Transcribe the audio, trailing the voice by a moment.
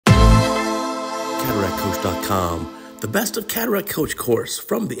CataractCoach.com, the Best of Cataract Coach course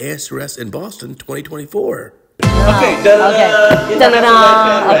from the ASCRS in Boston 2024. Okay,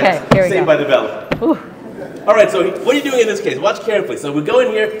 Okay, here we Saved go. by the bell. All right, so what are you doing in this case? Watch carefully. So we go in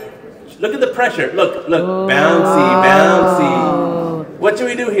here. Look at the pressure. Look, bouncy, bouncy. What should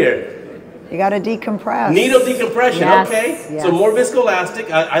we do here? You got to decompress. Needle decompression, Yes, okay. yes. So more viscoelastic.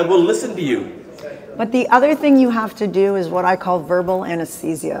 I will listen to you. But the other thing you have to do is what I call verbal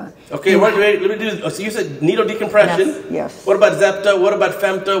anesthesia. Okay, let me do. So you said needle decompression. Yes. What about Zepto? What about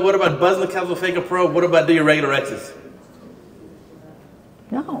Femto? What about buzzing the capsule phaco probe? What about do your regular X's?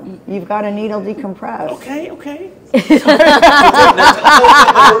 No, you've got a needle decompress. Okay. That's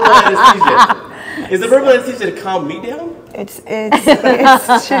verbal anesthesia. Is the verbal anesthesia to calm me down? It's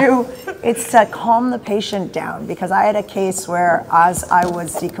to calm the patient down, because I had a case where as I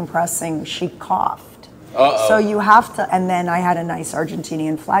was decompressing, she coughed. So you have to, and then I had a nice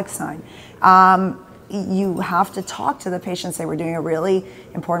Argentinian flag sign. You have to talk to the patient, say, we're doing a really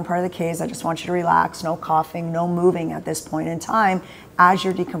important part of the case. I just want you to relax, no coughing, no moving at this point in time as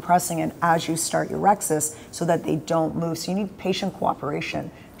you're decompressing and as you start your Rexus, so that they don't move. So you need patient cooperation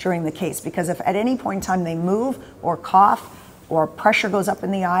during the case, because if at any point in time they move or cough or pressure goes up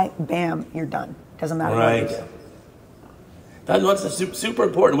in the eye, bam, you're done. Doesn't matter what you do. That's super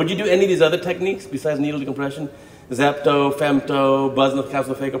important. Would you do any of these other techniques besides needle decompression? Zepto, Femto, buzzing the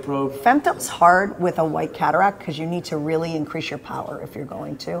capsule phaco probe? Femto's hard with a white cataract because you need to really increase your power if you're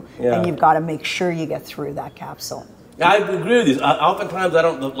going to. Yeah. And you've got to make sure you get through that capsule. I agree with you. Oftentimes I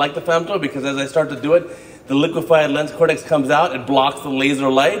don't like the Femto because as I start to do it, the liquefied lens cortex comes out, it blocks the laser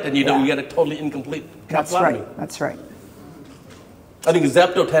light, and you get a totally incomplete capsulotomy. That's right. I think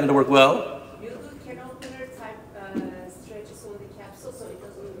Zepto tended to work well. You do can opener type stretches on the capsule so it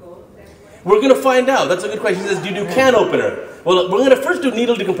doesn't go that way? We're going to find out. That's a good question. He says, do you do can opener? Well, we're going to first do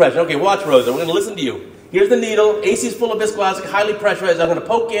needle decompression. Okay, watch, Rosa. We're going to listen to you. Here's the needle. AC is full of viscoelastic, highly pressurized. I'm going to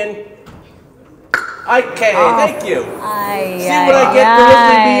poke in. Okay, thank you. See what I get for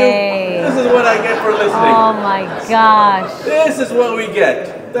listening to you? This is what I get for listening. Oh my gosh. This is what we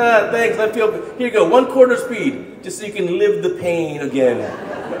get. Thanks, I feel good. Here you go, 1/4 speed, just so you can live the pain again.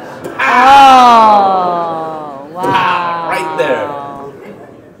 Oh, wow. Right there.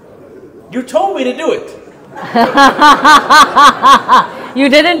 You told me to do it. You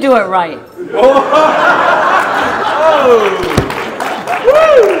didn't do it right.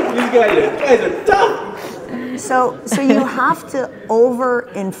 Woo! You guys are tough. So you have to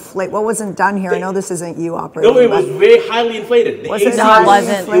overinflate. What wasn't done here? I know this isn't you operating. No, it was very highly inflated. Was it No, not? it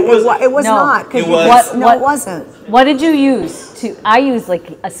wasn't. It was No. not. It was. No, it wasn't. What did you use? I used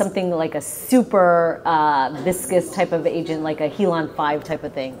like something like a super viscous type of agent, like a Helon 5 type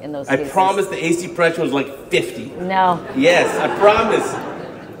of thing in those I cases. promised the AC pressure was like 50. No. Yes, I promise.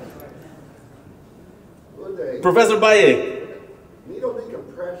 Uday, Professor Baye. needle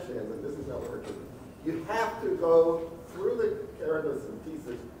decompression, and this is not working. You have to go through the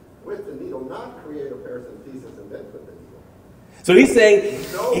keratocentesis with the needle, not create a paracentesis and then put the needle. So he's saying,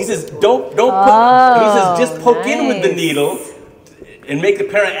 he says, don't put, he says, just poke in with the needle and make the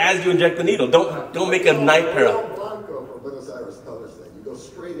para as you inject the needle. Don't make a knife para. Blanco from Buenos Aires told us that. You go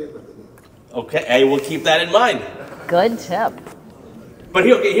straight in with the needle. Okay, I will keep that in mind. Good tip. But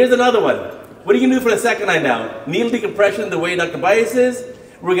here, okay, here's another one. What are you gonna do for the second eye now? Needle decompression the way Dr. Baye says.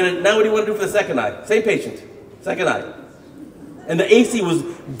 Now what do you want to do for the second eye? Same patient, second eye. And the AC was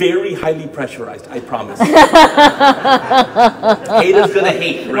very highly pressurized, I promise. Haters gonna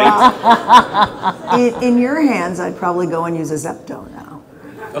hate, right? In your hands, I'd probably go and use a Zepto now.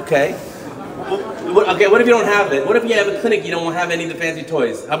 Okay. Okay, what if you don't have it? What if you have a clinic you don't have any of the fancy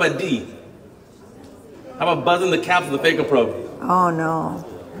toys? How about D? How about buzzing the capsule of the phaco probe? Oh no.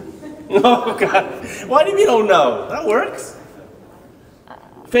 Oh God. Why do you don't know? That works.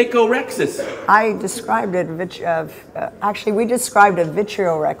 Phaco-Rexus. I described it, actually we described a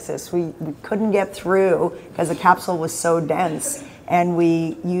vitreo-Rexus. We couldn't get through because the capsule was so dense, and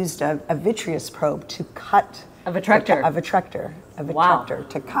we used a vitreous probe to cut. A vitrector. A vitrector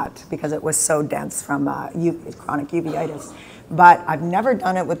to cut because it was so dense from chronic uveitis. But I've never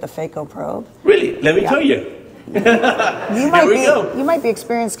done it with the phaco probe. Really? Let me tell you. You might be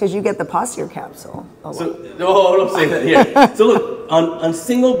experienced because you get the posterior capsule. So, don't say that here. So look, on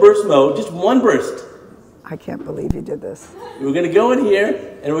single burst mode, just one burst. I can't believe you did this. We're gonna go in here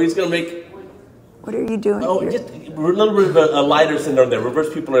and we're just gonna make. What are you doing? Oh, here? just a little bit of a lighter syndrome there, reverse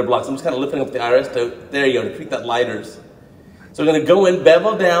pupillary blocks. I'm just kind of lifting up the iris to, there you go, to treat that lighters. So we're gonna go in,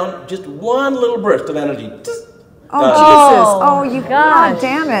 bevel down, just one little burst of energy. Just, Jesus. Oh, you, gosh. God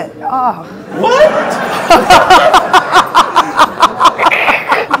damn it. Oh. what?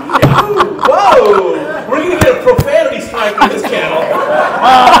 Whoa!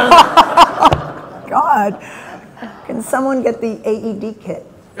 someone get the AED kit?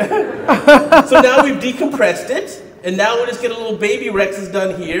 So now we've decompressed it, and now we'll just get a little baby rexus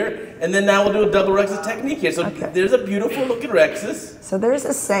done here, and then now we'll do a double rexus technique here. So there's a beautiful looking rexus. So there's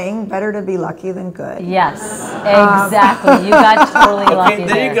a saying, better to be lucky than good. Yes, exactly. You got totally lucky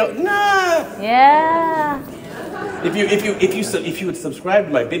there you go. Nah. Yeah. If you would subscribe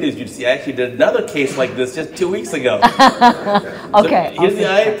to my videos, you'd see I actually did another case like this just 2 weeks ago. Okay. So here's the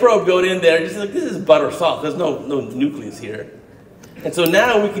IA probe going in there. Just like, this is butter soft. There's no nucleus here. And so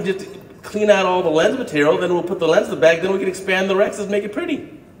now we can just clean out all the lens material, then we'll put the lens in the bag, then we can expand the rexus, make it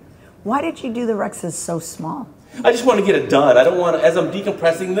pretty. Why did you do the rexus so small? I just want to get it done. I don't want to, as I'm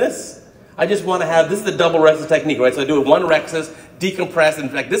decompressing this, I just want to have, this is the double rexus technique, right? So I do it one rexus, decompress. In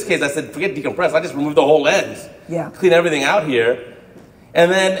fact, this case I said, forget decompress, I just remove the whole lens. Yeah. Clean everything out here.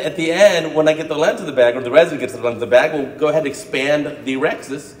 And then at the end, when I get the lens in the bag, or the resident gets the lens in the bag, we'll go ahead and expand the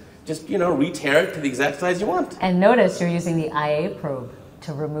rexus. Just, re-tear it to the exact size you want. And notice you're using the IA probe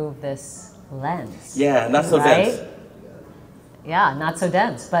to remove this lens. Yeah, not so dense. Yeah, not so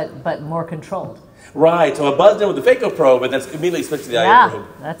dense, but more controlled. Right, so I buzzed in with the phaco probe and then immediately switched to the IA probe.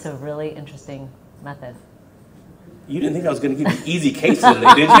 Yeah, that's a really interesting method. You didn't think I was going to give you easy cases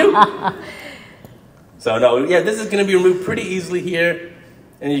today, did you? So no, yeah, this is going to be removed pretty easily here.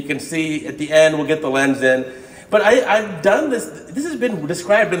 And you can see at the end, we'll get the lens in. But I've done this, this has been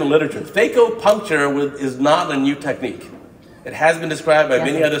described in the literature. Phaco puncture is not a new technique. It has been described by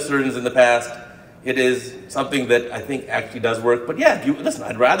many other surgeons in the past. It is something that I think actually does work. But yeah, listen,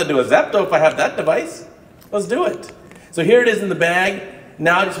 I'd rather do a Zepto if I have that device. Let's do it. So here it is in the bag.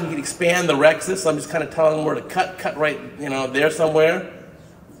 Now we can expand the rexus. So I'm just kind of telling them where to cut right, there somewhere.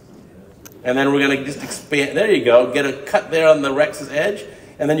 And then we're going to just expand, there you go, get a cut there on the rexus edge.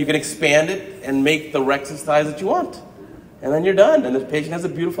 And then you can expand it and make the rexus size that you want. And then you're done, and the patient has a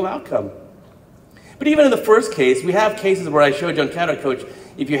beautiful outcome. But even in the first case, we have cases where I showed you on Cataract Coach,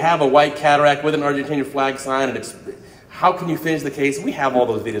 if you have a white cataract with an Argentinian flag sign, and how can you finish the case? We have all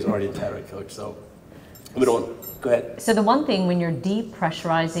those videos already in Cataract Coach, so we don't, go ahead. So the one thing, when you're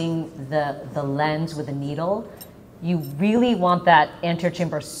depressurizing the lens with a needle, you really want that anterior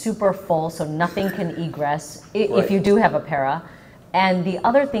chamber super full so nothing can egress if you do have a para. And the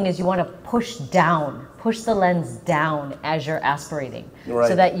other thing is you want to push the lens down as you're aspirating,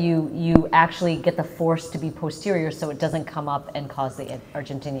 so that you actually get the force to be posterior so it doesn't come up and cause the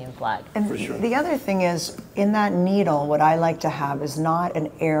Argentinian flag. And the other thing is, in that needle, what I like to have is not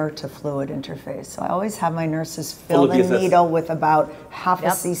an air to fluid interface. So I always have my nurses fill the needle with about half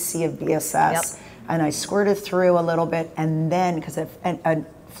a cc of BSS, and I squirt it through a little bit, and then, because a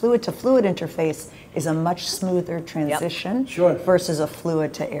fluid to fluid interface is a much smoother transition versus a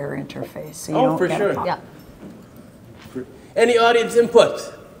fluid to air interface. So you don't get a pop. Any audience input?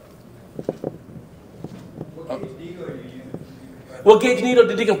 What gauge needle are you using? What gauge needle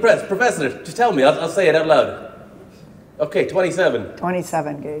to decompress? Professor, just tell me. I'll say it out loud. Okay, 27.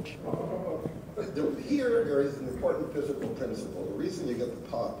 27 gauge. Here there is an important physical principle. The reason you get the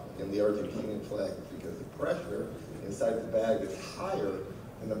pop in the Argentinian flag is because the pressure inside the bag is higher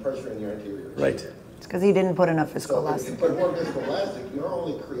than the pressure in your anterior. Right. It's because he didn't put enough viscoelastic. So if you put more viscoelastic, you're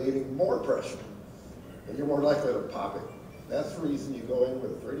only creating more pressure, and you're more likely to pop it. That's the reason you go in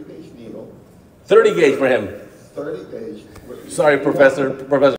with a 30 gauge needle. 30 gauge for him. 30 gauge. Sorry, Professor.